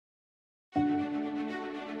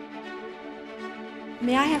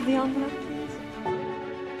May I have the envelope,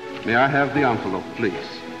 please? May I have the envelope, please?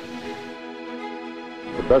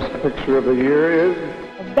 The best picture of the year is...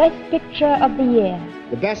 The best picture of the year.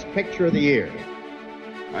 The best picture of the year.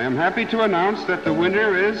 I am happy to announce that the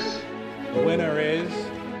winner is... The winner is...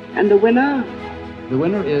 And the winner? The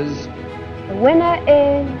winner is... The winner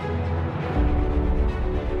is...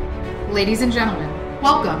 Ladies and gentlemen,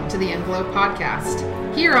 welcome to the Envelope Podcast.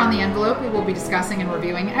 Here on the Envelope, we will be discussing and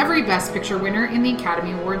reviewing every Best Picture winner in the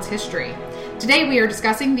Academy Awards history. Today we are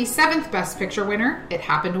discussing the 7th Best Picture winner, It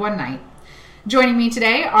Happened One Night. Joining me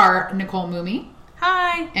today are Nicole Moomey.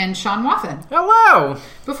 Hi. And Sean Wathen. Hello.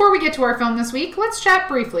 Before we get to our film this week, let's chat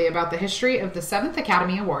briefly about the history of the 7th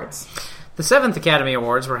Academy Awards. The 7th Academy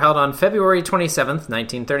Awards were held on February 27th,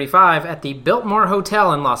 1935 at the Biltmore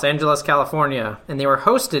Hotel in Los Angeles, California, and they were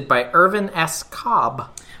hosted by Irvin S. Cobb.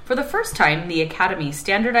 For the first time, the Academy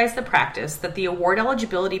standardized the practice that the award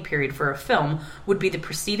eligibility period for a film would be the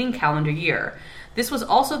preceding calendar year. This was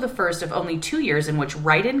also the first of only 2 years in which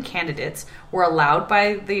write-in candidates were allowed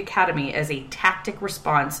by the Academy as a tactic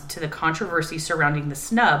response to the controversy surrounding the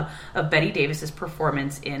snub of Bette Davis's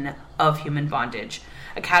performance in Of Human Bondage.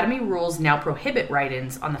 Academy rules now prohibit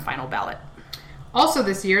write-ins on the final ballot. Also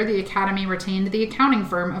this year, the Academy retained the accounting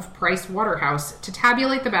firm of Price Waterhouse to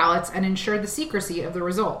tabulate the ballots and ensure the secrecy of the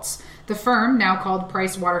results. The firm, now called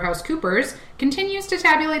Price Waterhouse Coopers, continues to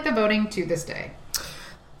tabulate the voting to this day.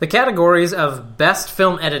 The categories of Best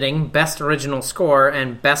Film Editing, Best Original Score,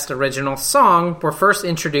 and Best Original Song were first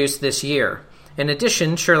introduced this year. In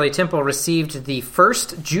addition, Shirley Temple received the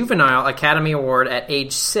first Juvenile Academy Award at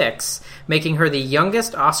age 6, making her the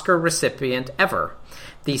youngest Oscar recipient ever.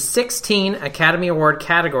 The 16 Academy Award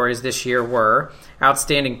categories this year were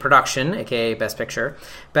Outstanding Production, aka Best Picture,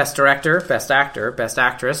 Best Director, Best Actor, Best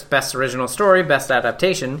Actress, Best Original Story, Best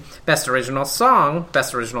Adaptation, Best Original Song,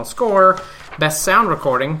 Best Original Score, Best Sound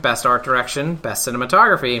Recording, Best Art Direction, Best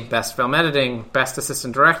Cinematography, Best Film Editing, Best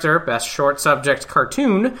Assistant Director, Best Short Subject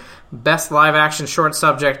Cartoon, Best Live Action Short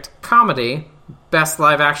Subject Comedy, Best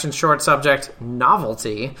Live Action Short Subject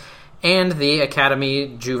Novelty, and the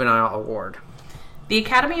Academy Juvenile Award. The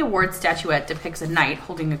Academy Award statuette depicts a knight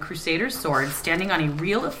holding a crusader's sword standing on a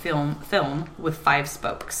reel of film with 5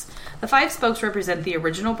 spokes. The 5 spokes represent the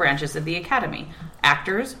original branches of the Academy: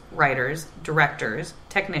 actors, writers, directors,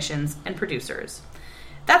 technicians, and producers.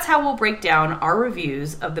 That's how we'll break down our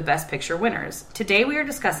reviews of the Best Picture winners. Today we are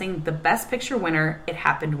discussing the Best Picture winner, It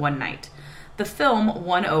Happened One Night. The film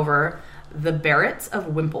won over The Barretts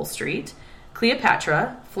of Wimpole Street,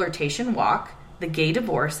 Cleopatra, Flirtation Walk, The Gay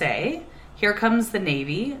Divorcee, Here Comes the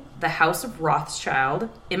Navy, The House of Rothschild,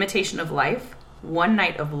 Imitation of Life, One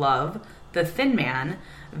Night of Love, The Thin Man,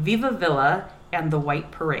 Viva Villa, and The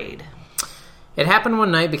White Parade. It Happened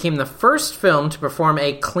One Night became the first film to perform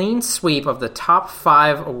a clean sweep of the top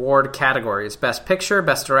 5 award categories: Best Picture,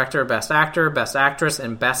 Best Director, Best Actor, Best Actress,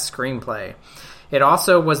 and Best Screenplay. It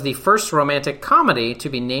also was the first romantic comedy to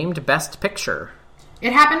be named Best Picture.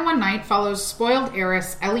 It Happened One Night follows spoiled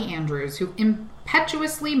heiress Ellie Andrews, who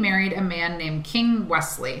impetuously married a man named King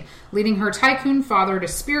Wesley, leading her tycoon father to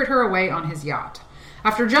spirit her away on his yacht.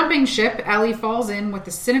 After jumping ship, Ellie falls in with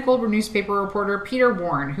the cynical newspaper reporter Peter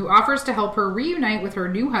Warren, who offers to help her reunite with her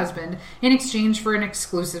new husband in exchange for an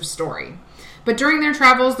exclusive story. But during their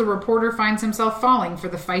travels, the reporter finds himself falling for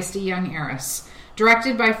the feisty young heiress.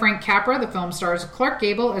 Directed by Frank Capra, the film stars Clark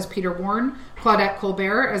Gable as Peter Warren, Claudette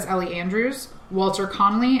Colbert as Ellie Andrews, Walter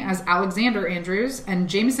Connolly as Alexander Andrews, and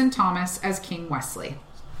Jameson Thomas as King Wesley.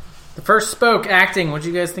 The first spoke, acting. What did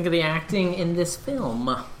you guys think of the acting in this film?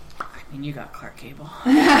 I mean, you got Clark Gable.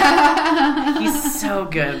 He's so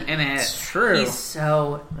good in it. It's true. He's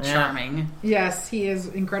so charming. Yes, he is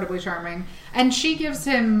incredibly charming. And she gives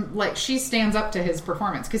him, she stands up to his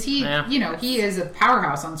performance. Because he is a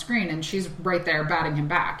powerhouse on screen, and she's right there batting him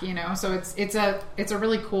back, So it's a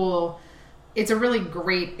really cool... It's a really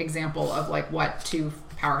great example of, what two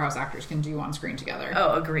powerhouse actors can do on screen together.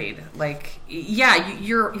 Oh, agreed.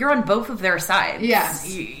 You're on both of their sides.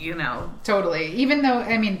 Yes. You know. Totally. Even though,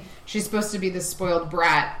 she's supposed to be this spoiled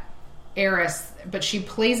brat heiress, but she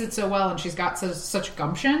plays it so well, and she's got such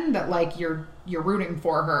gumption that, you're rooting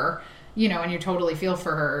for her, and you totally feel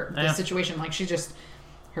for her, the situation. She just...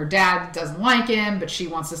 Her dad doesn't like him, but she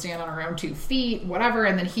wants to stand on her own 2 feet, whatever.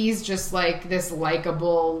 And then he's just this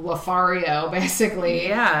likable Lothario, basically.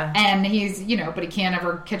 Yeah. And he's, but he can't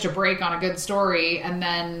ever catch a break on a good story. And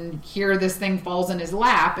then here this thing falls in his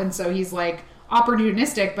lap. And so he's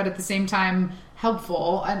opportunistic, but at the same time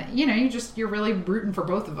helpful. And, you're really rooting for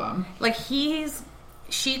both of them.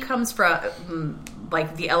 She comes from,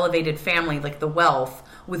 the elevated family, the wealth,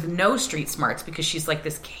 with no street smarts because she's like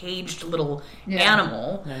this caged little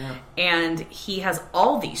animal, and he has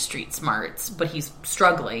all these street smarts, but he's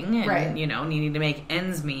struggling and needing to make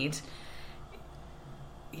ends meet.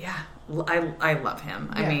 Yeah, I love him.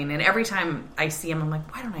 I mean, and every time I see him, I'm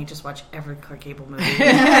like, why don't I just watch every Clark Gable movie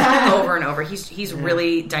over and over? He's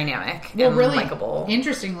really dynamic and really likable.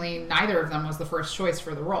 Interestingly, neither of them was the first choice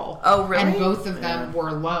for the role. Oh, really? And both of them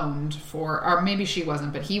were loaned or maybe she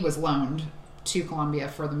wasn't, but he was loaned to Columbia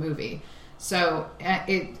for the movie. So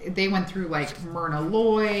they went through like Myrna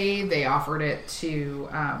Loy. They offered it to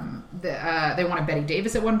they wanted Bette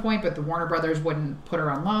Davis at one point, but the Warner Brothers wouldn't put her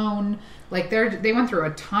on loan. Like they went through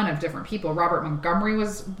a ton of different people. Robert Montgomery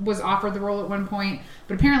was offered the role at one point,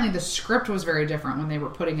 but apparently the script was very different when they were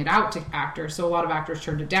putting it out to actors. So a lot of actors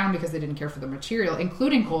turned it down because they didn't care for the material,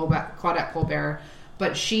 including Claudette Colbert.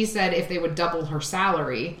 But she said if they would double her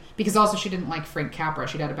salary, because also she didn't like Frank Capra.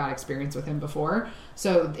 She'd had a bad experience with him before.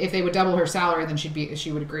 So if they would double her salary, then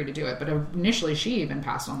she would agree to do it. But initially, she even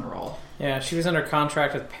passed on the role. Yeah, she was under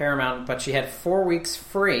contract with Paramount, but she had 4 weeks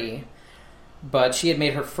free. But she had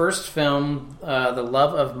made her first film, The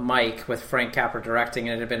Love of Mike, with Frank Capra directing,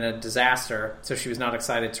 and it had been a disaster, so she was not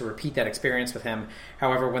excited to repeat that experience with him.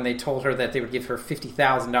 However, when they told her that they would give her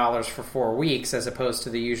 $50,000 for 4 weeks, as opposed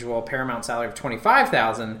to the usual Paramount salary of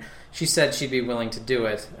 $25,000, she said she'd be willing to do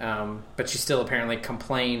it. But she still apparently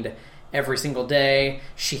complained every single day.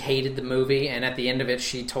 She hated the movie, and at the end of it,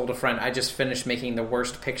 she told a friend, "I just finished making the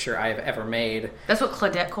worst picture I have ever made." That's what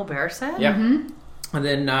Claudette Colbert said? Yeah. Mm-hmm. And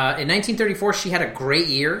then in 1934, she had a great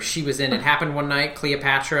year. She was in It Happened One Night,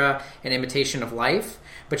 Cleopatra, and Imitation of Life.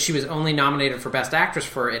 But she was only nominated for Best Actress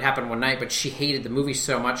for It Happened One Night, but she hated the movie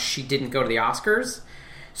so much she didn't go to the Oscars.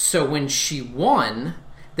 So when she won,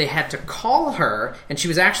 they had to call her, and she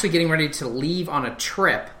was actually getting ready to leave on a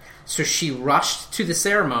trip. So she rushed to the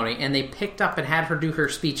ceremony, and they picked up and had her do her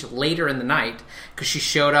speech later in the night because she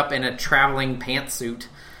showed up in a traveling pantsuit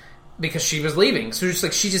because she was leaving. So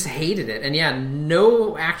she just hated it. And yeah,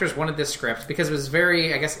 no actors wanted this script because it was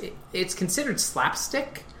very, I guess, it's considered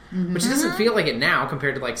slapstick, which doesn't feel like it now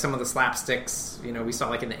compared to like some of the slapsticks, we saw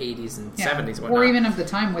like in the 80s and 70s and whatnot. Or even of the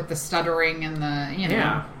time with the stuttering and the,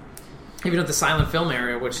 Yeah. Even with the silent film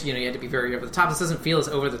area, which, you had to be very over the top. This doesn't feel as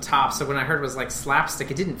over the top. So when I heard it was like slapstick,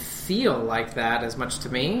 it didn't feel like that as much to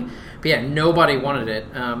me. But yeah, nobody wanted it.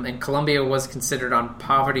 And Columbia was considered on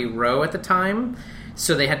Poverty Row at the time.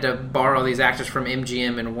 So they had to borrow these actors from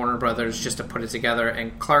MGM and Warner Brothers just to put it together.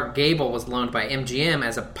 And Clark Gable was loaned by MGM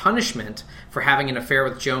as a punishment for having an affair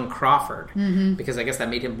with Joan Crawford. Mm-hmm. Because I guess that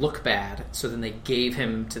made him look bad. So then they gave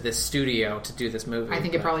him to this studio to do this movie. I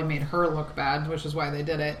think it probably made her look bad, which is why they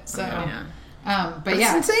did it. So, but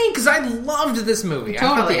yeah, it's insane because I loved this movie.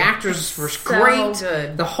 Totally. I thought the actors were great.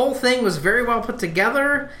 Good. The whole thing was very well put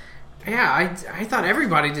together. Yeah, I thought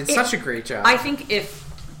everybody did such a great job. I think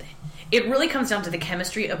it really comes down to the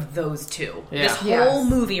chemistry of those two. Yeah. This whole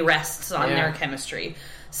movie rests on their chemistry.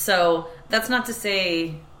 So that's not to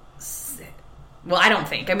say... Well, I don't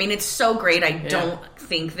think. I mean, it's so great. I don't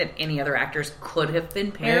think that any other actors could have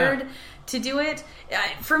been paired to do it.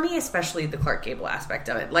 For me, especially the Clark Gable aspect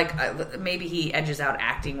of it. Like, maybe he edges out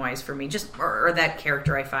acting-wise for me. Or that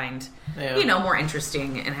character I find, more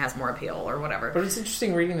interesting and has more appeal or whatever. But it's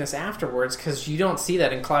interesting reading this afterwards because you don't see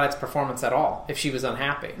that in Claudette's performance at all if she was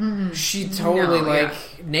unhappy. Mm-hmm. She totally,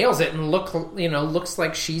 nails it and looks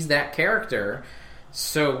like she's that character.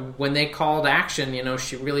 So when they called action,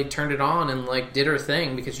 she really turned it on and did her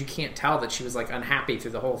thing because you can't tell that she was unhappy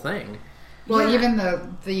through the whole thing. Well, even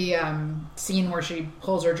the scene where she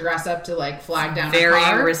pulls her dress up to flag down very her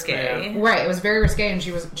car. Very risque. Right, it was very risque, and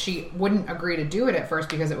she wouldn't agree to do it at first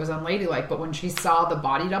because it was unladylike. But when she saw the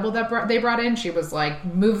body double that they brought in, she was like,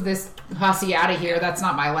 "Move this hussy out of here. That's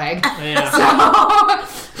not my leg." Yeah.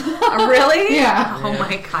 Really? Yeah. Oh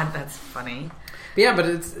my god, that's funny. Yeah, but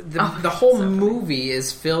it's the whole movie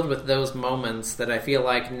is filled with those moments that I feel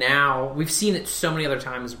like now we've seen it so many other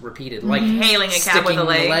times repeated, like hailing a cab with a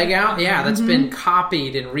leg out. Yeah, that's been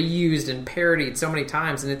copied and reused and parodied so many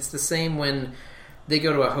times, and it's the same when they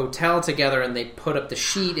go to a hotel together and they put up the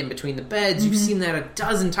sheet in between the beds. You've seen that a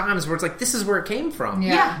dozen times where it's like, this is where it came from.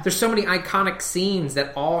 Yeah. There's so many iconic scenes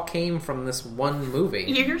that all came from this one movie.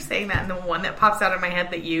 You're saying that, and the one that pops out of my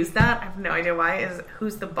head that used that, I have no idea why, is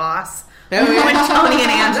Who's the Boss? Oh, yeah. When Tony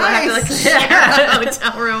and Angela have to share a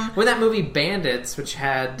hotel room. With that movie Bandits, which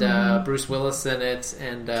had Bruce Willis in it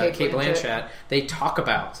and Cate Blanchett, they talk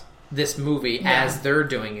about this movie as they're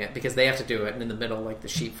doing it because they have to do it, and in the middle, the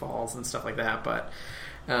sheet falls and stuff like that. But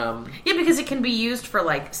Yeah, because it can be used for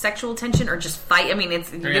like sexual tension or just fight. I mean,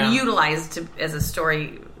 it's utilized as a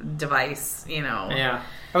story device, you know. Yeah.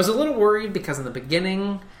 I was a little worried because in the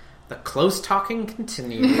beginning, the close talking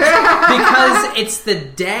continued. Because it's the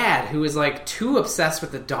dad who is like too obsessed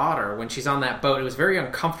with the daughter when she's on that boat. It was very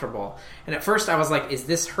uncomfortable. And at first I was like, is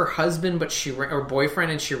this her husband or boyfriend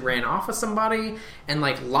and she ran off with somebody? And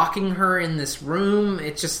like locking her in this room,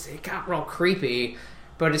 it got real creepy.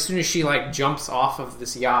 But as soon as she like jumps off of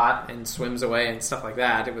this yacht and swims away and stuff like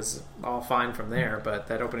that, it was all fine from there. But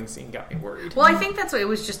that opening scene got me worried. Well, I think that's what it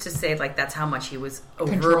was, just to say like that's how much he was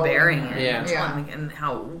overbearing it. Yeah. And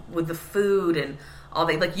how with the food and all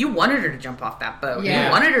that, like you wanted her to jump off that boat. Yeah.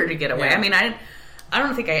 You wanted her to get away. Yeah. I mean, I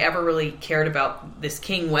don't think I ever really cared about this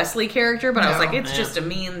King Wesley character, but I was like, it's just a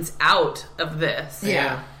means out of this.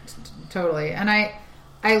 Yeah. Totally. And I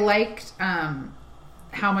liked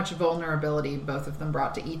how much vulnerability both of them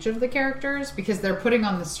brought to each of the characters, because they're putting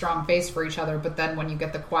on this strong face for each other, but then when you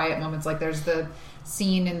get the quiet moments, like there's the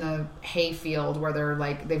scene in the hayfield where they're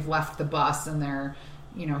like, they've left the bus and they're,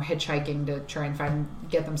 you know, hitchhiking to try and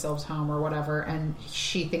get themselves home or whatever, and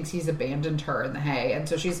she thinks he's abandoned her in the hay, and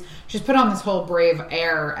so she's put on this whole brave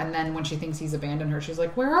air, and then when she thinks he's abandoned her, she's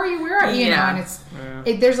like, where are you, you know, and it's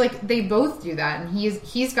there's like, they both do that, and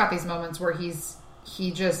he's got these moments where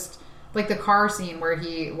he just, like the car scene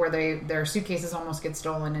where their suitcases almost get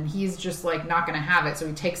stolen, and he's just like not going to have it, so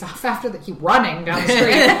he takes off he's running down the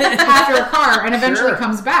street after a car, and eventually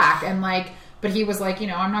comes back, and like, but he was like, you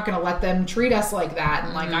know, I'm not going to let them treat us like that,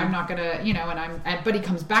 and like I'm not going to, you know, but he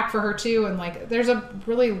comes back for her too, and like there's a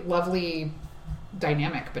really lovely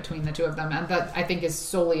dynamic between the two of them, and that I think is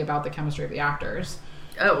solely about the chemistry of the actors.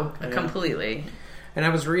 Oh, completely. And I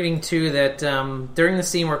was reading, too, that during the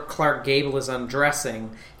scene where Clark Gable is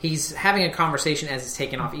undressing, he's having a conversation as he's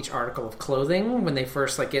taking off each article of clothing when they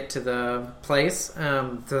first get to the place,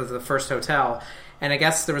 to the first hotel. And I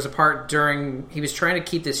guess there was a part he was trying to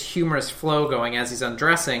keep this humorous flow going as he's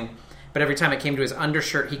undressing, but every time it came to his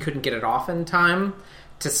undershirt, he couldn't get it off in time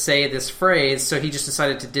to say this phrase, so he just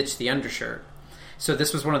decided to ditch the undershirt. So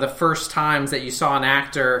this was one of the first times that you saw an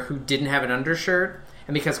actor who didn't have an undershirt.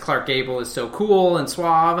 And because Clark Gable is so cool and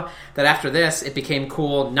suave, that after this, it became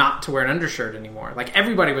cool not to wear an undershirt anymore. Like,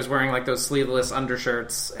 everybody was wearing, like, those sleeveless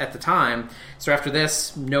undershirts at the time. So after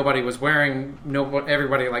this, everybody,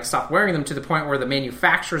 like, stopped wearing them, to the point where the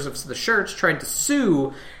manufacturers of the shirts tried to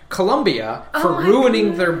sue Columbia for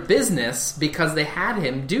ruining their business because they had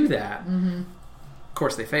him do that. Mm-hmm. Of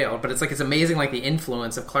course, they failed, but it's amazing, like, the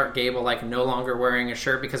influence of Clark Gable, like, no longer wearing a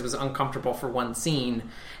shirt because it was uncomfortable for one scene,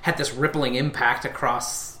 had this rippling impact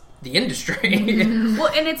across the industry. Mm-hmm. Well,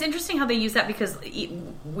 and it's interesting how they use that, because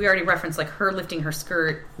we already referenced, like, her lifting her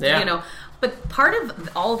skirt, you know, but part of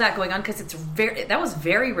all of that going on, because that was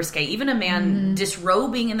very risque, even a man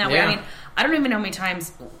disrobing in that way. I mean, I don't even know how many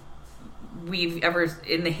times we've ever,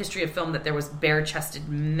 in the history of film, that there was bare-chested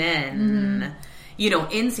men, you know,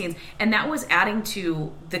 in scenes, and that was adding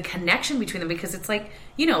to the connection between them, because it's like,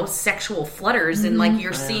 you know, sexual flutters, and like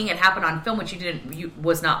you're seeing it happen on film, which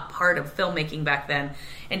was not part of filmmaking back then,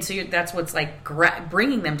 and so that's what's like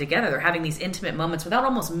bringing them together. They're having these intimate moments without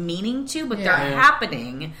almost meaning to, but they're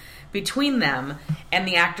happening between them, and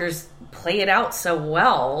the actors play it out so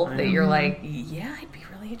well that you're like, yeah, I'd be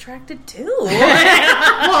really attracted too.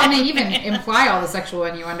 Well, and they even imply all the sexual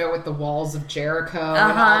innuendo with the walls of Jericho and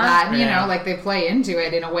all that, and you know, like they play into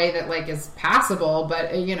it in a way that like is passable,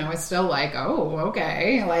 but you know, it's still like, oh,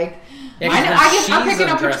 okay, like I'm picking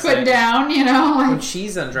up what you're putting down, you know. Like, when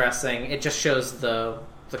she's undressing, it just shows the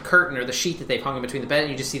curtain or the sheet that they've hung in between the bed,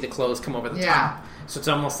 and you just see the clothes come over the top. So it's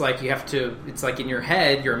almost like it's like in your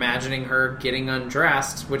head, you're imagining her getting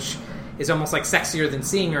undressed, which is almost like sexier than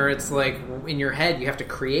seeing her. It's like in your head, you have to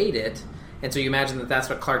create it. And so you imagine that that's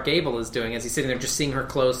what Clark Gable is doing as he's sitting there just seeing her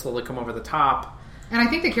clothes slowly come over the top. And I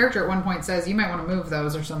think the character at one point says, you might want to move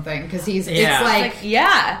those or something, because it's like,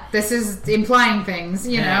 this is implying things,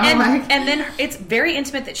 you know? And then it's very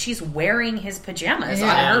intimate that she's wearing his pajamas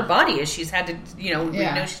on her body as she's had to, you know, we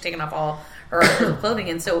know she's taken off all her clothing.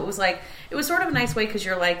 And so it was sort of a nice way, because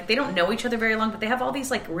you're like, they don't know each other very long, but they have all these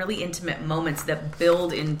like really intimate moments that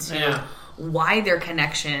build into why their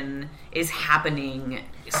connection is happening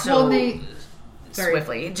swiftly.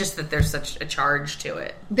 Just that there's such a charge to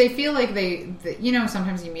it. They feel like they you know,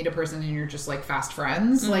 sometimes you meet a person and you're just like fast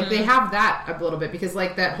friends. Like they have that a little bit, because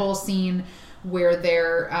like that whole scene where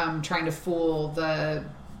they're trying to fool the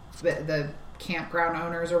campground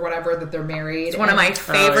owners or whatever, that they're married. It's one of my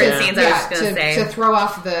favorite scenes. I was just going to say, to throw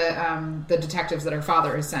off the detectives that her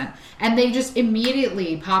father has sent, and they just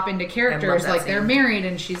immediately pop into characters like they're married,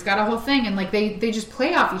 and she's got a whole thing, and like they just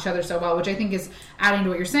play off each other so well, which I think is adding to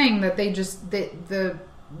what you're saying, that they just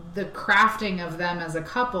the crafting of them as a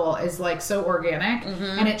couple is like so organic,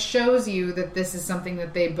 and it shows you that this is something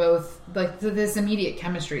that they both like, this immediate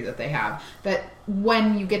chemistry that they have, that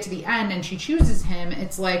when you get to the end and she chooses him,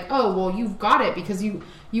 it's like, oh well, you've got it, because you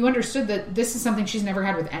understood that this is something she's never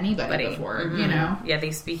had with anybody before. You know,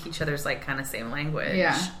 they speak each other's like kind of same language.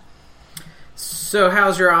 So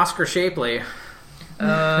how's your Oscar Shapley? Do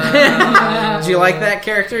you like that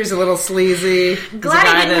character? He's a little sleazy.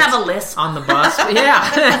 Glad he didn't have a lisp on the bus.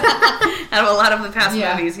 Out of a lot of the past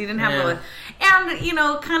movies, he didn't have a lisp. And, you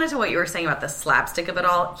know, kind of to what you were saying about the slapstick of it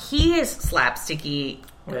all, he is slapsticky.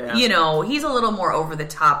 You know, he's a little more over the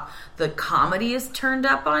top. The comedy is turned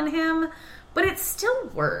up on him, but it still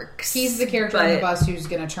works. He's the character on the bus who's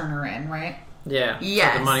going to turn her in, right? Yeah.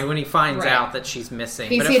 For the money, when he finds out that she's missing.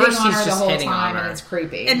 He's but at hitting first on he's her just the whole hitting time, on her. and it's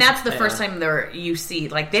creepy. And that's the first time you see,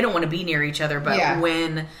 like, they don't want to be near each other, but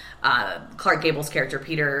when Clark Gable's character,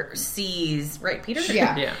 Peter, sees... Right, Peter?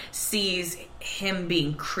 Yeah. Sees him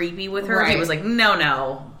being creepy with her, he was like,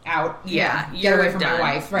 no. Out. Yeah. Get away from done.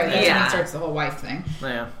 my wife. Right, that's when he starts the whole wife thing.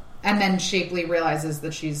 Yeah. And then Shapley realizes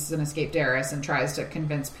that she's an escaped heiress and tries to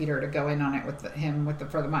convince Peter to go in on it with him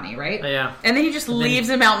for the money, right? Yeah. And then he just leaves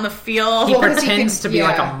him out in the field. He pretends to be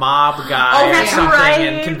like a mob guy or something,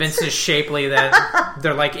 and convinces Shapley that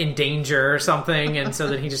they're like in danger or something, and so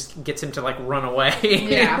then he just gets him to like run away.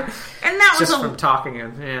 Yeah. And that was just from talking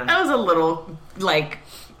him. Yeah. That was a little like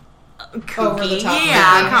kooky, over the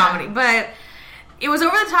top comedy, but it was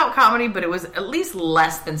over the top comedy, but it was at least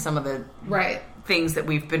less than some of the things that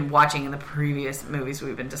we've been watching in the previous movies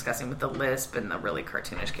we've been discussing with the lisp and the really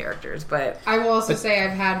cartoonish characters. But I will also say I've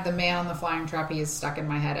had the Man on the Flying Trapeze stuck in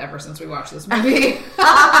my head ever since we watched this movie,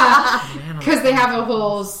 because they have a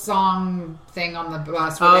whole song thing on the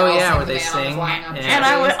bus where they sing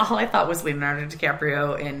and all I thought was Leonardo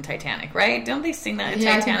DiCaprio in Titanic, right? Don't they sing that in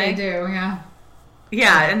Titanic? I think they do,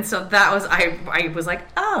 yeah, and so that was I was like,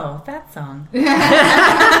 oh, that song.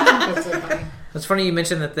 That's so funny. It's funny you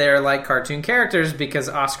mentioned that they're like cartoon characters, because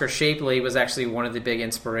Oscar Shapley was actually one of the big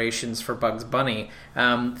inspirations for Bugs Bunny.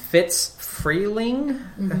 Fitz Freeling,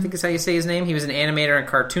 I think is how you say his name. He was an animator and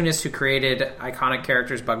cartoonist who created iconic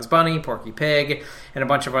characters Bugs Bunny, Porky Pig, and a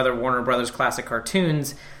bunch of other Warner Brothers classic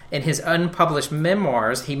cartoons. In his unpublished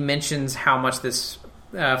memoirs, he mentions how much this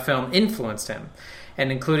film influenced him. And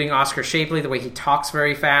including Oscar Shapley, the way he talks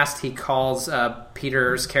very fast. He calls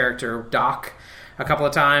Peter's character Doc a couple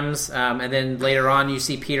of times, and then later on you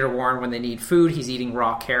see Peter Warren when they need food. He's eating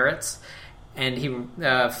raw carrots, and he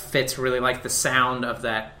Fitz really liked the sound of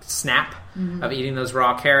that snap of eating those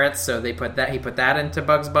raw carrots. So he put that into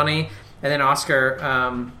Bugs Bunny, and then Oscar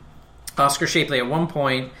Shapley at one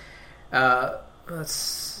point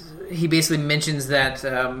he basically mentions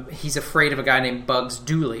that he's afraid of a guy named Bugs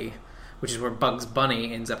Dooley, which is where Bugs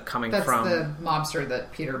Bunny ends up coming from. That's the mobster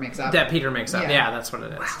that Peter makes up. Yeah, that's what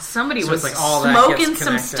it is. Wow, somebody so was like all smoking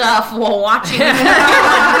some stuff while watching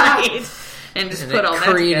it. And just put all that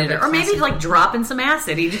together. Or maybe like dropping some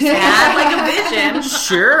acid. He just had like a vision.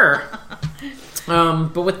 Sure.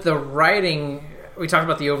 But with the writing, we talked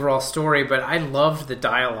about the overall story, but I loved the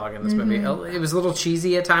dialogue in this movie. It was a little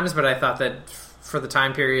cheesy at times, but I thought that for the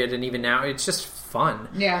time period and even now, it's just fun.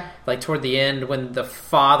 Yeah. Like toward the end when the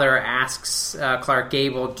father asks Clark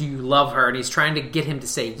Gable, do you love her? And he's trying to get him to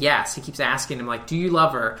say yes. He keeps asking him, like, do you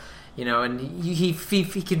love her? You know, and he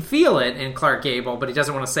can feel it in Clark Gable, but he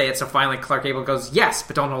doesn't want to say it. So finally Clark Gable goes, yes,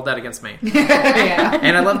 but don't hold that against me. Yeah.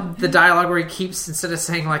 And I love the dialogue where he keeps, instead of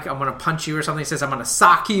saying like, I'm going to punch you or something, he says, I'm going to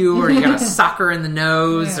sock you, or you got to sock her in the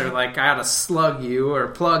nose, or like, I got to slug you or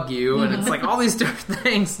plug you. And it's like all these different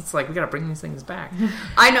things. It's like, we got to bring these things back.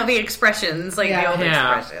 I know the expressions, like the old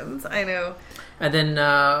expressions. I know. And then,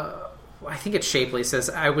 I think it's Shapley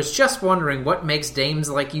says, I was just wondering what makes dames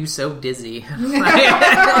like you so dizzy.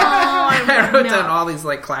 I wrote down all these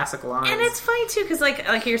like classic lines. And it's funny too, because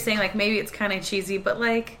like you're saying, like maybe it's kind of cheesy, but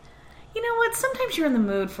like, you know what? Sometimes you're in the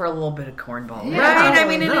mood for a little bit of cornball, right? I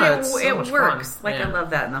mean, it works. Fun. Like I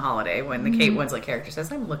love that in The Holiday when the Kate Winslet character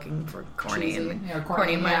says, "I'm looking for corny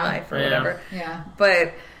in my life or whatever." Yeah,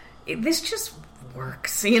 but this just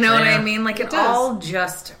works. You know what I mean? Like it all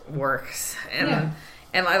just works, and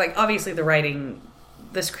I like obviously the writing,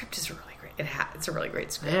 the script is really great. It's a really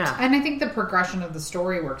great script. Yeah. And I think the progression of the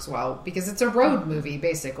story works well because it's a road movie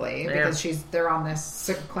basically because they're on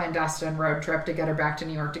this clandestine road trip to get her back to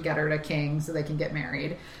New York to get her to King so they can get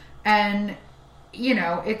married. And you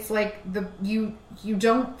know, it's like you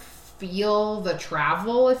don't feel the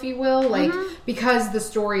travel, if you will, like, because the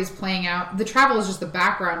story is playing out. The travel is just the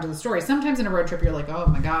background to the story. Sometimes in a road trip, you're like, oh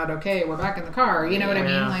my god, okay, we're back in the car. You know what I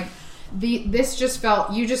mean? Like, this just felt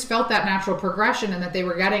that natural progression, and that they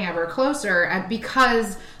were getting ever closer, and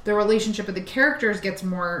because the relationship of the characters gets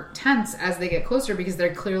more tense as they get closer, because they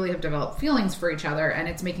clearly have developed feelings for each other, and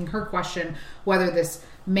it's making her question whether this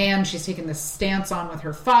man she's taken this stance on with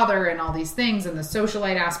her father and all these things, and the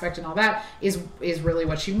socialite aspect and all that is really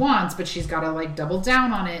what she wants, but she's got to like double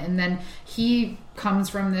down on it. And then he comes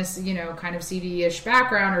from this, you know, kind of seedy-ish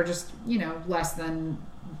background, or just, you know, less than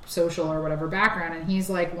social or whatever background, and he's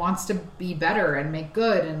like wants to be better and make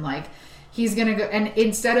good, and like he's gonna go, and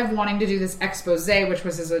instead of wanting to do this expose, which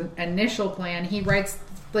was his initial plan, he writes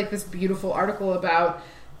like this beautiful article about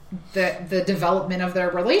the development of their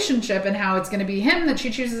relationship and how it's going to be him that she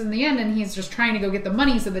chooses in the end, and he's just trying to go get the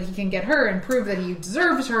money so that he can get her and prove that he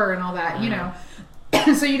deserves her and all that, you know.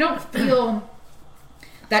 So you don't feel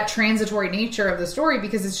that transitory nature of the story,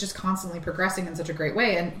 because it's just constantly progressing in such a great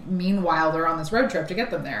way, and meanwhile they're on this road trip to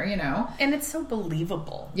get them there, you know. And it's so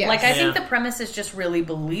believable. Yes. Like, I think the premise is just really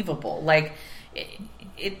believable. Like,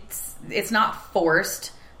 it's not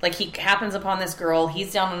forced. Like, he happens upon this girl,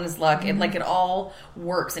 he's down on his luck, and like it all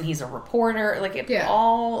works, and he's a reporter, like it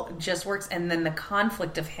all just works. And then the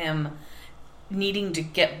conflict of him needing to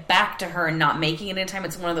get back to her and not making it in time,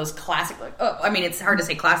 it's one of those classic, like, oh, I mean, it's hard to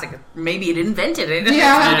say classic, maybe it invented it, who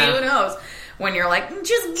knows, when you're like,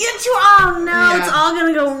 just get to, oh no, it's all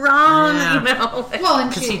gonna go wrong, you know. Well,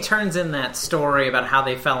 because he turns in that story about how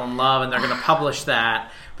they fell in love, and they're gonna publish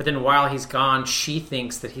that. But then while he's gone, she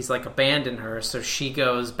thinks that he's like abandoned her, so she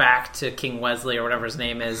goes back to King Wesley or whatever his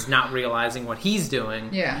name is, not realizing what he's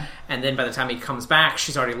doing. Yeah. And then by the time he comes back,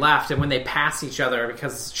 she's already left. And when they pass each other,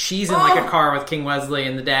 because she's in like a car with King Wesley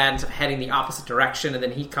and the dad's heading the opposite direction, and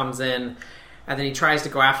then he comes in, and then he tries to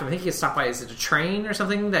go after him. I think he gets stopped by, is it a train or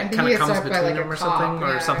something that kind of comes between them or something?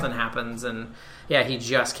 Or something happens, and he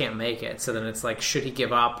just can't make it. So then it's like, should he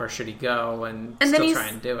give up or should he go and still try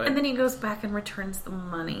and do it? And then he goes back and returns the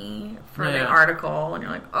money for the article, and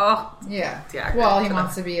you're like, oh. Yeah. Well, he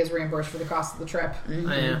wants to be as reimbursed for the cost of the trip.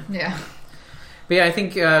 Yeah. But I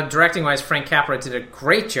think directing-wise, Frank Capra did a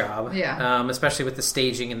great job, especially with the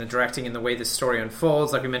staging and the directing and the way the story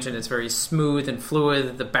unfolds. Like we mentioned, it's very smooth and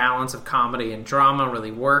fluid. The balance of comedy and drama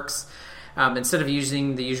really works. Instead of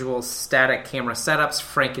using the usual static camera setups,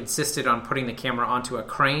 Frank insisted on putting the camera onto a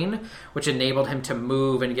crane, which enabled him to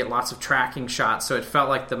move and get lots of tracking shots, so it felt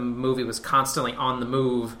like the movie was constantly on the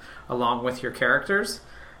move along with your characters.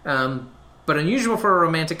 But unusual for a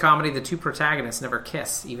romantic comedy, the two protagonists never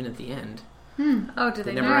kiss, even at the end. Oh, did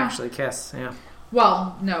they never actually kiss? Yeah.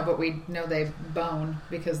 Well, no, but we know they bone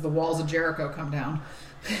because the walls of Jericho come down.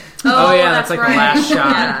 That's like the last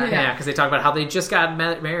shot. Yeah, because they talk about how they just got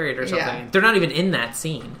married or something. Yeah. They're not even in that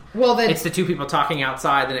scene. Well, it's the two people talking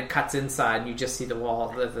outside, then it cuts inside, and you just see the wall.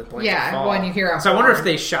 The fall. When you hear. So I wonder if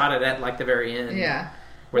they shot it at like the very end. Yeah.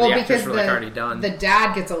 Where the actors were like already done. The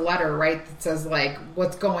dad gets a letter, right, that says like,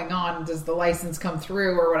 "What's going on? Does the license come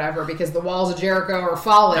through or whatever?" Because the walls of Jericho are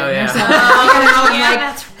falling. Or something.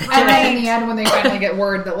 That's right. And then in the end, when they finally get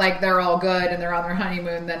word that like they're all good and they're on their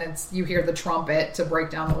honeymoon, then you hear the trumpet to break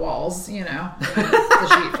down the walls. You know,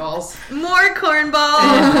 the sheet falls. More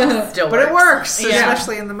cornballs. Still, but it works,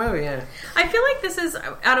 especially in the movie. Yeah. I feel like this is,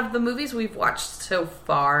 out of the movies we've watched so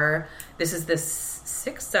far, this is the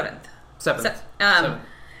seventh.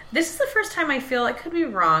 This is the first time I feel, I could be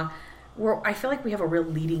wrong, where I feel like we have a real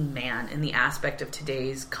leading man in the aspect of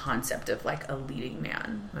today's concept of like a leading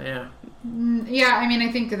man. Yeah. Yeah, I mean,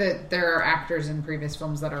 I think that there are actors in previous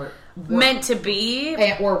films that are meant to be,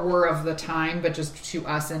 or were of the time, but just to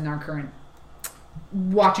us in our current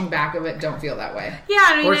watching back of it, don't feel that way. Yeah,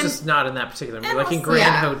 I mean, or it's just not in that particular movie. Like in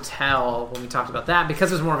Grand Hotel, when we talked about that,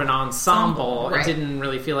 because it was more of an ensemble, it didn't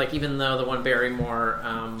really feel like, even though the one Barrymore,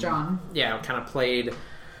 John, kind of played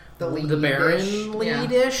the Baron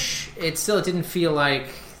lead-ish. It didn't feel like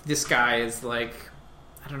this guy is like,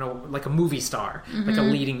 I don't know, like a movie star, like a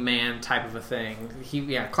leading man type of a thing.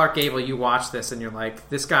 Clark Gable, you watch this and you're like,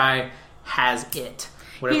 this guy has it.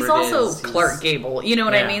 He's also Clark Gable, you know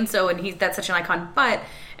what I mean? So, and that's such an icon. But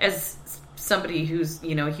as somebody who's,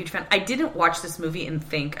 you know, a huge fan, I didn't watch this movie and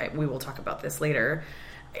think, we will talk about this later,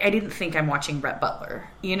 I didn't think I'm watching Rhett Butler.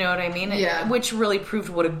 You know what I mean? Yeah. Which really proved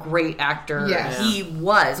what a great actor he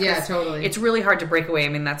was. Yeah, totally. It's really hard to break away. I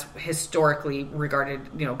mean, that's historically regarded,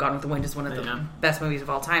 you know, Gone with the Wind is one of the best movies of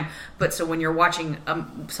all time. But so when you're watching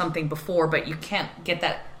something before, but you can't get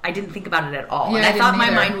that I didn't think about it at all. Yeah, and I I thought didn't my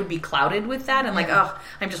either. mind would be clouded with that. And like, Yeah. oh,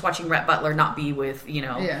 I'm just watching Rhett Butler not be with,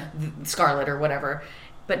 Scarlett or whatever.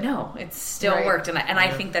 But no, it still Right. worked. And I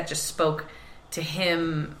think that just spoke to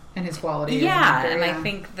him. And his quality. Yeah, and yeah. I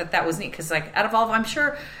think that was neat because, like, out of all, I'm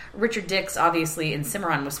sure Richard Dix, obviously, in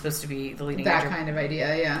Cimarron was supposed to be the leading that actor. kind of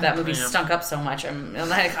idea, yeah. That movie stunk up so much, and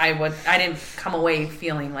I didn't come away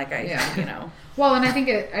feeling like Well, and I think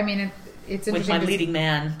it's interesting with my 'cause leading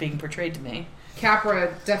man being portrayed to me.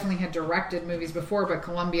 Capra definitely had directed movies before, but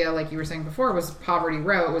Columbia, like you were saying before, was Poverty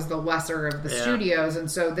Row. It was the lesser of the studios, and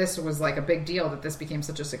so this was like a big deal that this became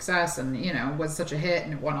such a success and, was such a hit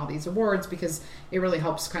and it won all these awards because it really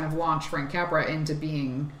helps kind of launch Frank Capra into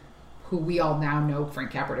being who we all now know Frank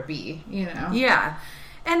Capra to be, Yeah.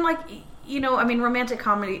 And, like, romantic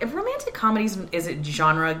comedy... If romantic comedies as a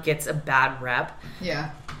genre gets a bad rep... Yeah.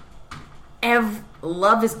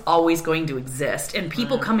 Love is always going to exist, and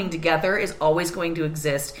people coming together is always going to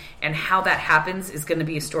exist, and how that happens is going to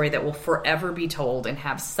be a story that will forever be told and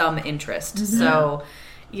have some interest. Mm-hmm. So,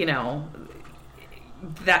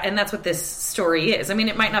 that's what this story is. I mean,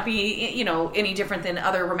 it might not be, any different than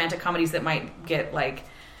other romantic comedies that might get, like,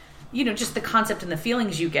 just the concept and the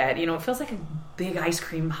feelings you get. It feels like a big ice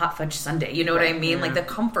cream hot fudge sundae. You know what I mean? Yeah. Like the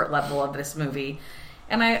comfort level of this movie.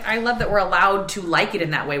 And I love that we're allowed to like it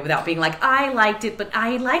in that way without being like, I liked it, but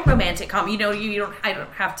I like romantic comedy. I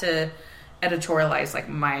don't have to editorialize like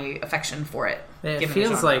my affection for it. It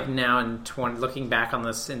feels like now looking back on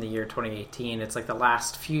this in the year 2018, it's like the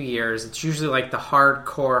last few years, it's usually like the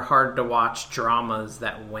hardcore, hard to watch dramas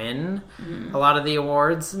that win a lot of the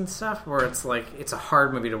awards and stuff, where it's like, it's a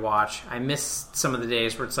hard movie to watch. I miss some of the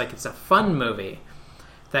days where it's like, it's a fun movie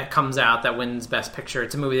that comes out that wins Best Picture.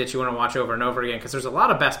 It's a movie that you want to watch over and over again, because there's a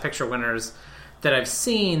lot of Best Picture winners that I've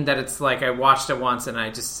seen that it's like I watched it once and I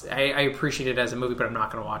appreciate it as a movie, but I'm not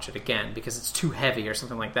going to watch it again because it's too heavy or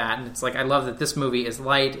something like that. And it's like, I love that this movie is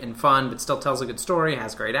light and fun, but still tells a good story,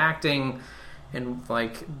 has great acting, and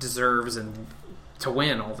like deserves to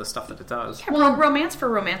win all the stuff that it does. Yeah, well, romance for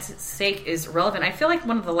romance's sake is relevant. I feel like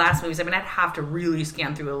one of the last movies, I'd have to really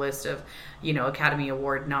scan through a list of, Academy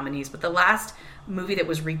Award nominees, but the last movie that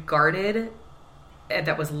was regarded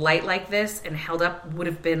that was light like this and held up would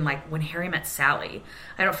have been like When Harry Met Sally.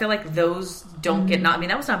 I don't feel like those don't get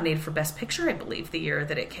that was nominated for Best Picture, I believe, the year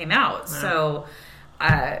that it came out. Yeah. So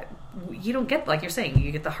you don't get, like you're saying,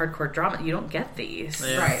 you get the hardcore drama, you don't get these.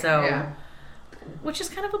 Yeah. Right. So which is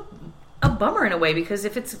kind of a bummer in a way, because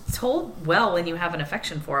if it's told well and you have an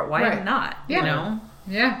affection for it, why not? Yeah.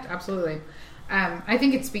 Yeah, absolutely. I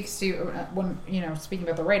think it speaks to when speaking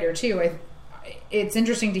about the writer too. It's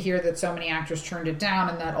interesting to hear that so many actors turned it down,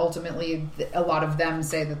 and that ultimately a lot of them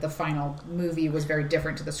say that the final movie was very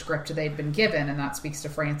different to the script they'd been given, and that speaks to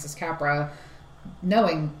Francis Capra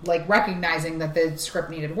recognizing that the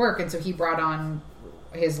script needed work, and so he brought on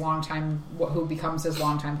who becomes his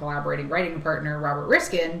longtime collaborating writing partner, Robert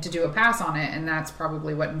Riskin, to do a pass on it, and that's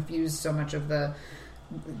probably what infused so much of the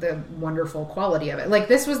wonderful quality of it. Like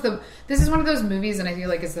this is one of those movies, and I feel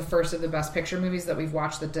like it's the first of the Best Picture movies that we've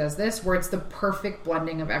watched that does this, where it's the perfect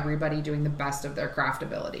blending of everybody doing the best of their craft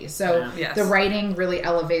ability. So the writing really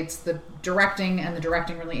elevates the directing, and the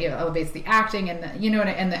directing really elevates the acting, and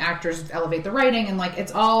and the actors elevate the writing, and like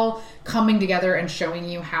it's all coming together and showing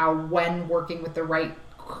you how, when working with the right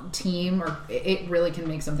team, or it really can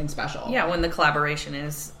make something special. Yeah, when the collaboration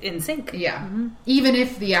is in sync. Yeah. Mm-hmm. Even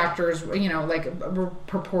if the actors,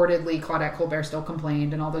 purportedly Claudette Colbert still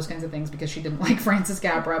complained and all those kinds of things because she didn't like Francis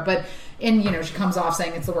Capra, but she comes off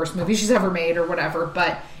saying it's the worst movie she's ever made or whatever,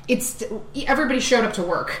 but it's everybody showed up to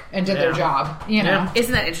work and did their job, Yeah.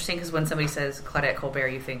 Isn't that interesting? Because when somebody says Claudette Colbert,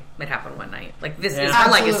 you think it happened one night. Like, this is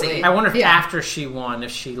her legacy. I wonder if after she won,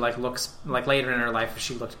 if she looks later in her life, if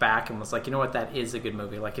she looked back and was like, you know what, that is a good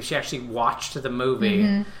movie. Like if she actually watched the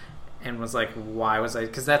movie and was like, why was I?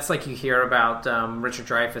 Because that's like you hear about Richard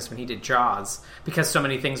Dreyfuss when he did Jaws, because so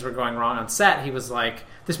many things were going wrong on set. He was like,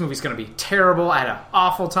 this movie's going to be terrible. I had an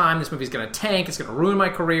awful time. This movie's going to tank. It's going to ruin my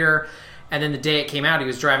career. And then the day it came out, he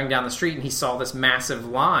was driving down the street and he saw this massive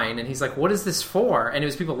line, and he's like, what is this for? And it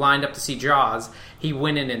was people lined up to see Jaws. He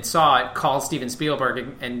went in and saw it, called Steven Spielberg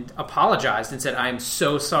and apologized and said, I'm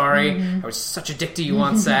so sorry. I was such a dick to you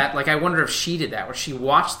on set. Like, I wonder if she did that, where she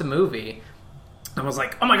watched the movie and was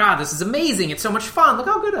like, oh my God, this is amazing. It's so much fun. Look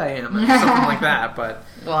how good I am. Or something like that. But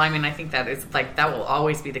well, I mean, I think that is that will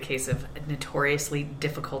always be the case of notoriously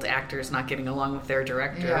difficult actors not getting along with their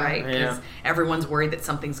director, right? Because everyone's worried that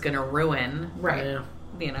something's going to ruin,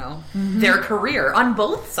 their career on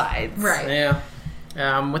both sides. Right. Yeah.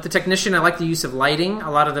 With the technician, I like the use of lighting.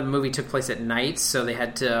 A lot of the movie took place at night, so they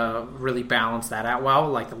had to really balance that out well,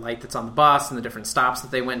 like the light that's on the bus and the different stops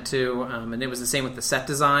that they went to. And it was the same with the set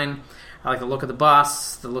design. I like the look of the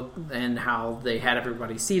bus, the look and how they had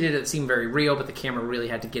everybody seated. It seemed very real, but the camera really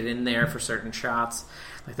had to get in there for certain shots.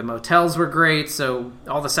 Like the motels were great, so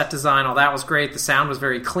all the set design, all that was great. The sound was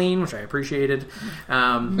very clean, which I appreciated,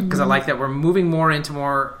 because I like that we're moving more into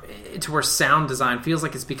where sound design feels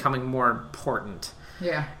like it's becoming more important.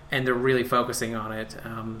 Yeah. And they're really focusing on it.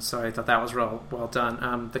 So I thought that was real well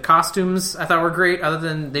done. The costumes I thought were great, other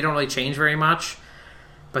than they don't really change very much.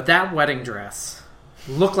 But that wedding dress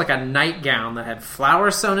looked like a nightgown that had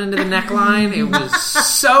flowers sewn into the neckline. It was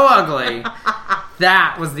so ugly.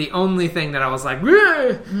 That was the only thing that I was like,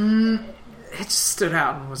 it just stood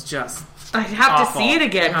out and was just I'd have awful. To see it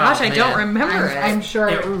again. Gosh, I don't remember it. I'm sure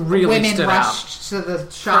It really women stood rushed to the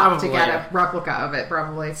shop Probably. to get a replica of it,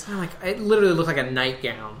 probably. it literally looked like a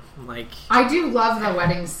nightgown. Like, I do love the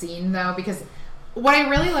wedding scene, though, because what I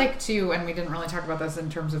really like, too, and we didn't really talk about this in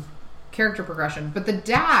terms of character progression, but the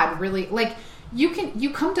dad really, like, you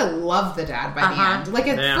come to love the dad by the end. Like,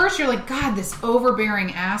 at first you're like, God, this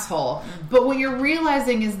overbearing asshole. But what you're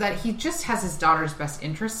realizing is that he just has his daughter's best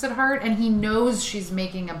interests at heart, and he knows she's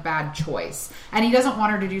making a bad choice. And he doesn't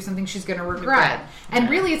want her to do something she's going to regret. And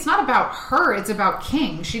really, it's not about her, it's about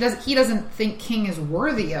King. He doesn't think King is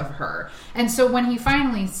worthy of her. And so when he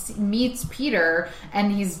finally meets Peter, and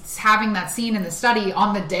he's having that scene in the study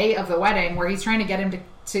on the day of the wedding, where he's trying to get him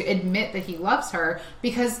to admit that he loves her,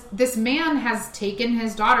 because this man has taken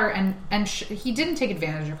his daughter and he didn't take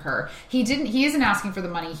advantage of her. He isn't asking for the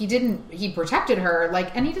money. He protected her,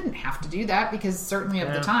 like, and he didn't have to do that, because certainly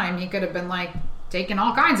at the time he could have been like taking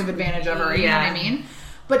all kinds of advantage of her, you know what I mean?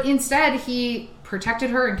 But instead he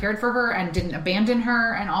protected her and cared for her and didn't abandon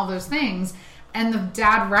her and all those things. And the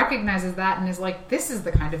dad recognizes that and is like, this is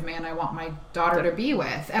the kind of man I want my daughter to be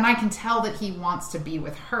with. And I can tell that he wants to be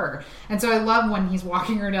with her. And so I love when he's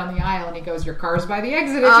walking her down the aisle and he goes, your car's by the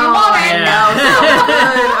exit if you want it.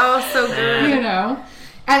 So good. You know?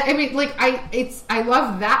 I mean, like, I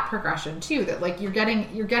love that progression too, that like you're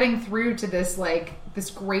getting through to this, like, this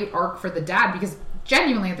great arc for the dad, because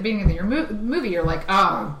genuinely at the beginning of your movie you're like,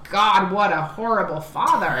 oh God, what a horrible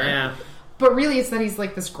father. yeah. But really, it's that he's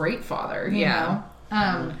like this great father, you know?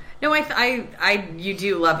 No, you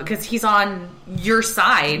do love it because he's on your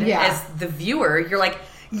side as the viewer. You're like,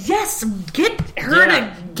 yes, get her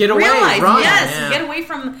to get away, realize, run. Get away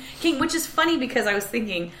from King. Which is funny because I was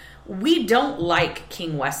thinking, we don't like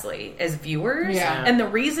King Wesley as viewers, and the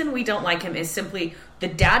reason we don't like him is simply the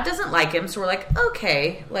dad doesn't like him. So we're like,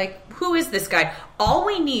 okay, like, who is this guy? All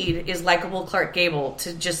we need is likable Clark Gable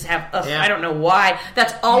to just have I don't know why.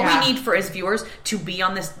 That's all we need for as viewers to be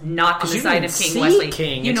on this, not on the side of King Wesley.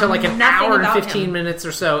 King you until know like an hour and 15 him. minutes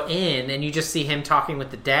or so in, and you just see him talking with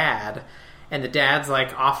the dad, and the dad's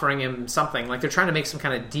like offering him something, like they're trying to make some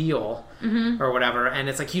kind of deal or whatever, and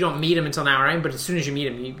it's like you don't meet him until an hour in, but as soon as you meet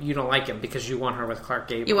him, you don't like him because you want her with Clark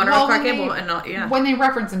Gable. You want her with Clark Gable, and not when they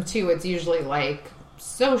reference him too, it's usually like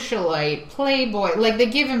socialite, playboy. Like, they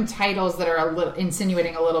give him titles that are a little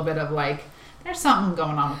insinuating a little bit of like, there's something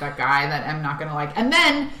going on with that guy that I'm not gonna like. And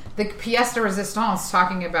then the pièce de résistance,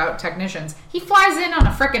 talking about technicians, he flies in on a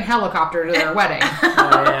frickin' helicopter to their wedding. Like,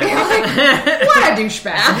 what a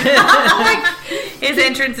douchebag. Like, his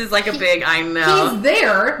entrance is like a big, I know. He's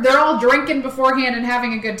there. They're all drinking beforehand and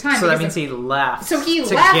having a good time. So that means he left. So he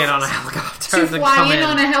to left get on a helicopter to fly in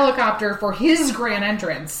on a helicopter for his grand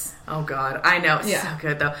entrance. Oh God, I know. It's so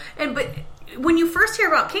good though. But when you first hear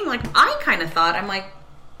about King, like, I kind of thought, I'm like,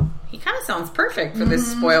 he kind of sounds perfect for this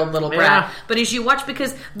spoiled little brat. But as you watch,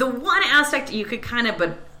 because the one aspect you could kind of,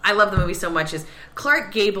 but I love the movie so much, is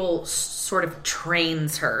Clark Gable sort of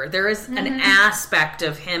trains her. There is an aspect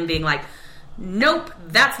of him being like, nope,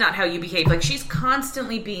 that's not how you behave. Like, she's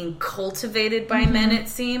constantly being cultivated by men, it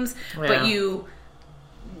seems. But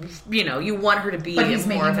you know, you want her to be but he's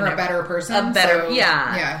more making of her a better person. A better, so,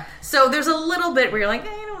 yeah. So there's a little bit where you're like,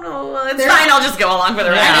 I don't know, it's There- fine, I'll just go along with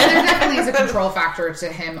her. There definitely is a control factor to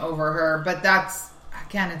him over her, but that's,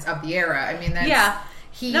 again, it's of the era. I mean, that's...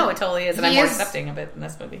 No, it totally is, and I'm more accepting of it in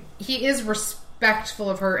this movie. He is respectful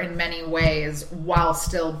of her in many ways while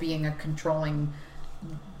still being a controlling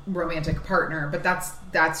romantic partner, but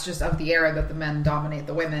that's just of the era that the men dominate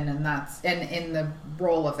the women, and that's and in the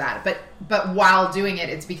role of that. But while doing it,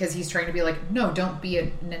 it's because he's trying to be like, no, don't be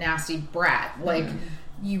a nasty brat. Like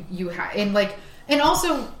you have, and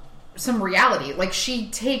also some reality. Like, she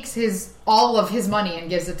takes all of his money and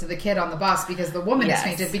gives it to the kid on the bus because the woman is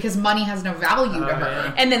fainted, because money has no value to her.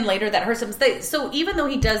 Yeah. And then later that hurts him. So even though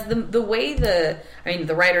he does the way the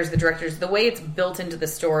writers, the directors, the way it's built into the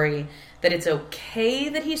story, that it's okay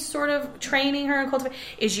that he's sort of training her and cultivating,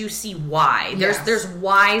 is you see why. There's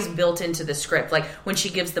whys built into the script. Like when she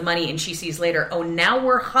gives the money and she sees later, oh, now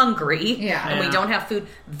we're hungry and we don't have food.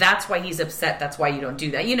 That's why he's upset. That's why you don't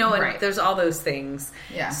do that. And there's all those things.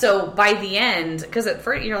 Yeah. So by the end, because at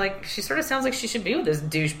first you're like, she sort of sounds like she should be with this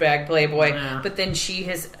douchebag playboy. Yeah. But then she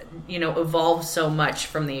has, evolved so much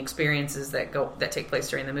from the experiences that take place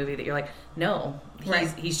during the movie that you're like, no,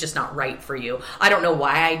 he's just not right for you. I don't know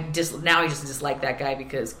why I just dislike that guy,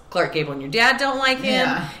 because Clark Gable and your dad don't like him,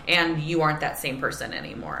 and you aren't that same person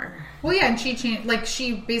anymore. Well, yeah, and she changed. Like,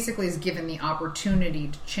 she basically is given the opportunity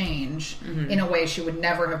to change in a way she would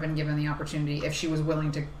never have been given the opportunity if she was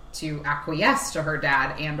willing to acquiesce to her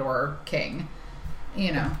dad and or King.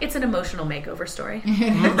 It's an emotional makeover story.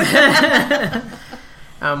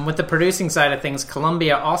 With the producing side of things,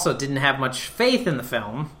 Columbia also didn't have much faith in the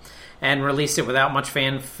film and released it without much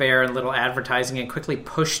fanfare and little advertising, and quickly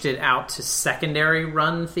pushed it out to secondary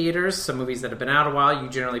run theaters. So movies that have been out a while, you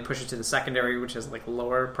generally push it to the secondary, which is like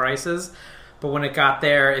lower prices. But when it got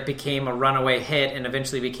there, it became a runaway hit and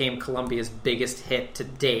eventually became Columbia's biggest hit to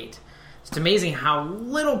date. It's amazing how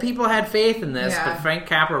little people had faith in this, but Frank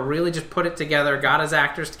Capra really just put it together, got his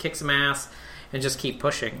actors to kick some ass, and just keep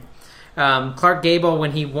pushing. Clark Gable,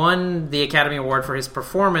 when he won the Academy Award for his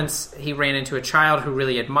performance, he ran into a child who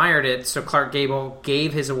really admired it, so Clark Gable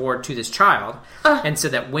gave his award to this child, and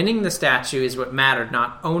said that winning the statue is what mattered,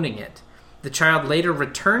 not owning it. The child later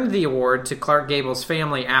returned the award to Clark Gable's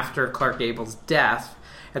family after Clark Gable's death,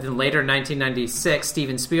 and then later in 1996,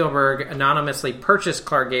 Steven Spielberg anonymously purchased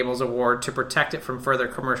Clark Gable's award to protect it from further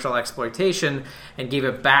commercial exploitation and gave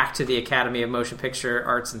it back to the Academy of Motion Picture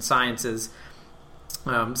Arts and Sciences,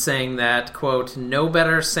 saying that, quote, no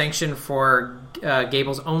better sanction for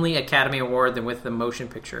Gable's only Academy Award than with the Motion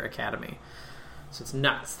Picture Academy. So it's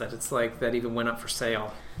nuts that it's like that even went up for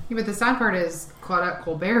sale. Yeah, but the sad part is Claudette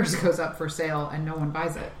Colbert's goes up for sale and no one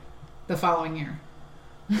buys it the following year.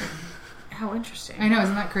 How interesting. I know,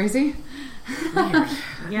 isn't that crazy?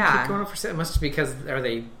 Yeah. Going up for sale. It must be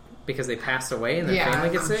because they passed away and their family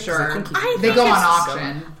gets sick? Sure. They go on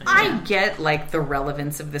auction. I get like the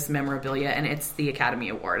relevance of this memorabilia, and it's the Academy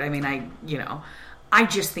Award. I mean, I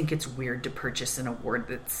just think it's weird to purchase an award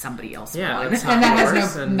that somebody else won. And that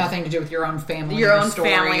has nothing to do with your own family. Your own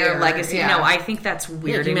family or legacy. Yeah. No, I think that's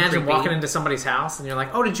weird. Can you imagine walking into somebody's house and you're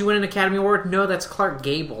like, oh, did you win an Academy Award? No, that's Clark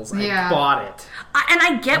Gable's. I bought it. And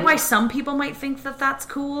I get why some people might think that that's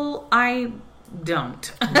cool. I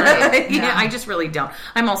don't. I just really don't.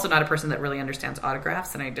 I'm also not a person that really understands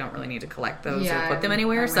autographs, and I don't really need to collect those or put them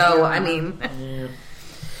anywhere.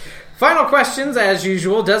 Final questions, as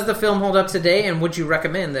usual. Does the film hold up today, and would you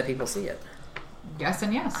recommend that people see it? Yes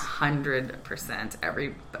and yes. 100%.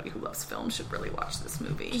 Everybody who loves film should really watch this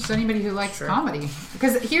movie. Just anybody who likes comedy.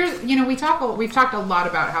 Because here's, we've talked a lot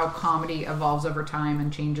about how comedy evolves over time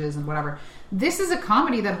and changes and whatever. This is a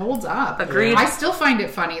comedy that holds up. Agreed. I still find it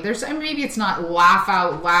funny. Maybe it's not laugh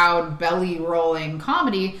out loud, belly rolling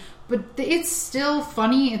comedy, but it's still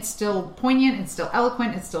funny, it's still poignant, it's still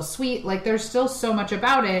eloquent, it's still sweet. Like, there's still so much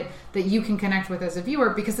about it that you can connect with as a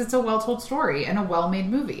viewer because it's a well-told story and a well-made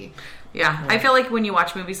movie. Yeah. I feel like when you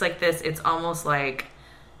watch movies like this, it's almost like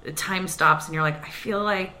the time stops and you're like, I feel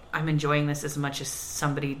like I'm enjoying this as much as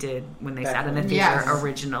somebody did when they sat in the theater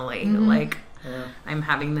originally. Mm-hmm. Like, I'm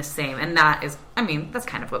having the same. And that is, that's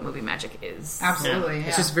kind of what movie magic is. Absolutely. Yeah.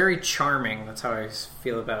 It's just very charming. That's how I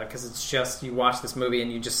feel about it. Because it's just, you watch this movie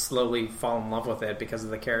and you just slowly fall in love with it because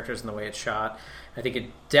of the characters and the way it's shot. I think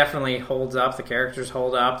it definitely holds up. The characters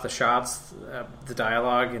hold up. The shots, the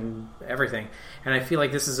dialogue, and everything. And I feel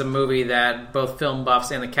like this is a movie that both film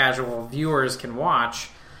buffs and the casual viewers can watch.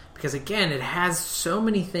 Because, again, it has so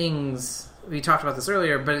many things. We talked about this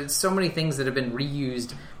earlier, but it's so many things that have been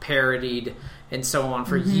reused, parodied, and so on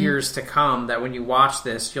for years to come that when you watch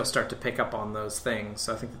this, you'll start to pick up on those things.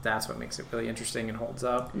 So I think that's what makes it really interesting and holds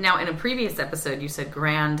up. Now, in a previous episode, you said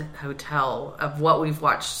Grand Hotel, of what we've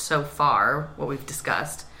watched so far, what we've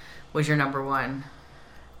discussed, was your number one.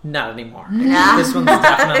 Not anymore. This one's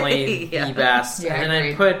definitely the best. Yeah, and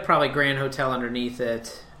I put probably Grand Hotel underneath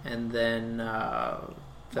it, and then...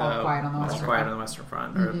 All Quiet on the Western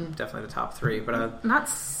Front, or definitely the top three. But not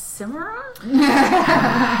Cimarron?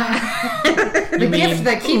 The gift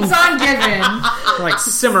that keeps on giving. Like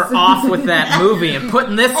simmer off with that movie and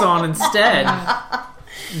putting this on instead.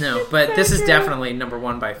 No, but this is definitely number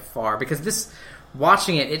one by far, because this,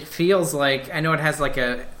 watching it, it feels like, I know it has like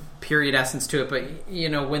a period essence to it, but you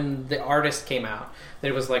know, when the artist came out, that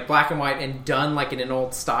it was like black and white and done like in an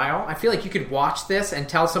old style. I feel like you could watch this and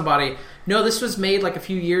tell somebody, no, this was made like a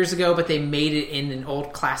few years ago, but they made it in an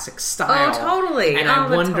old classic style. Oh, totally. And I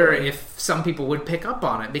wonder if some people would pick up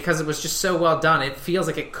on it because it was just so well done. It feels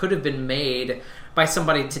like it could have been made by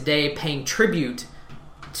somebody today paying tribute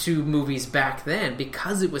to movies back then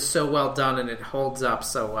because it was so well done and it holds up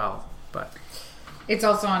so well. But it's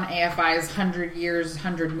also on AFI's 100 Years,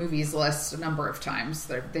 100 Movies list a number of times.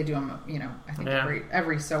 They do them, you know, I think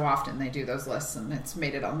every so often they do those lists, and it's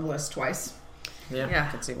made it on the list twice. Yeah.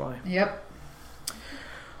 I can see why. Yep.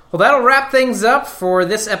 Well, that'll wrap things up for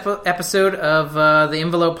this episode of the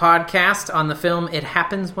Envelope Podcast on the film It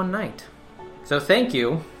Happens One Night. So thank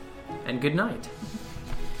you, and good night.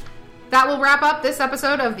 That will wrap up this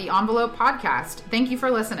episode of the Envelope Podcast. Thank you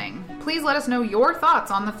for listening. Please let us know your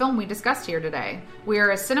thoughts on the film we discussed here today. We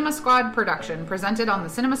are a Cinema Squad production presented on the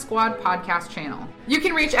Cinema Squad podcast channel. You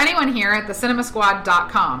can reach anyone here at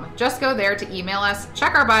thecinemasquad.com. Just go there to email us,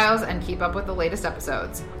 check our bios, and keep up with the latest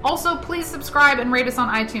episodes. Also, please subscribe and rate us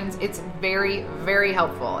on iTunes. It's very, very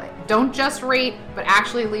helpful. Don't just rate, but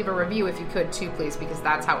actually leave a review if you could too, please, because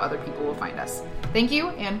that's how other people will find us. Thank you,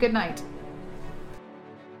 and good night.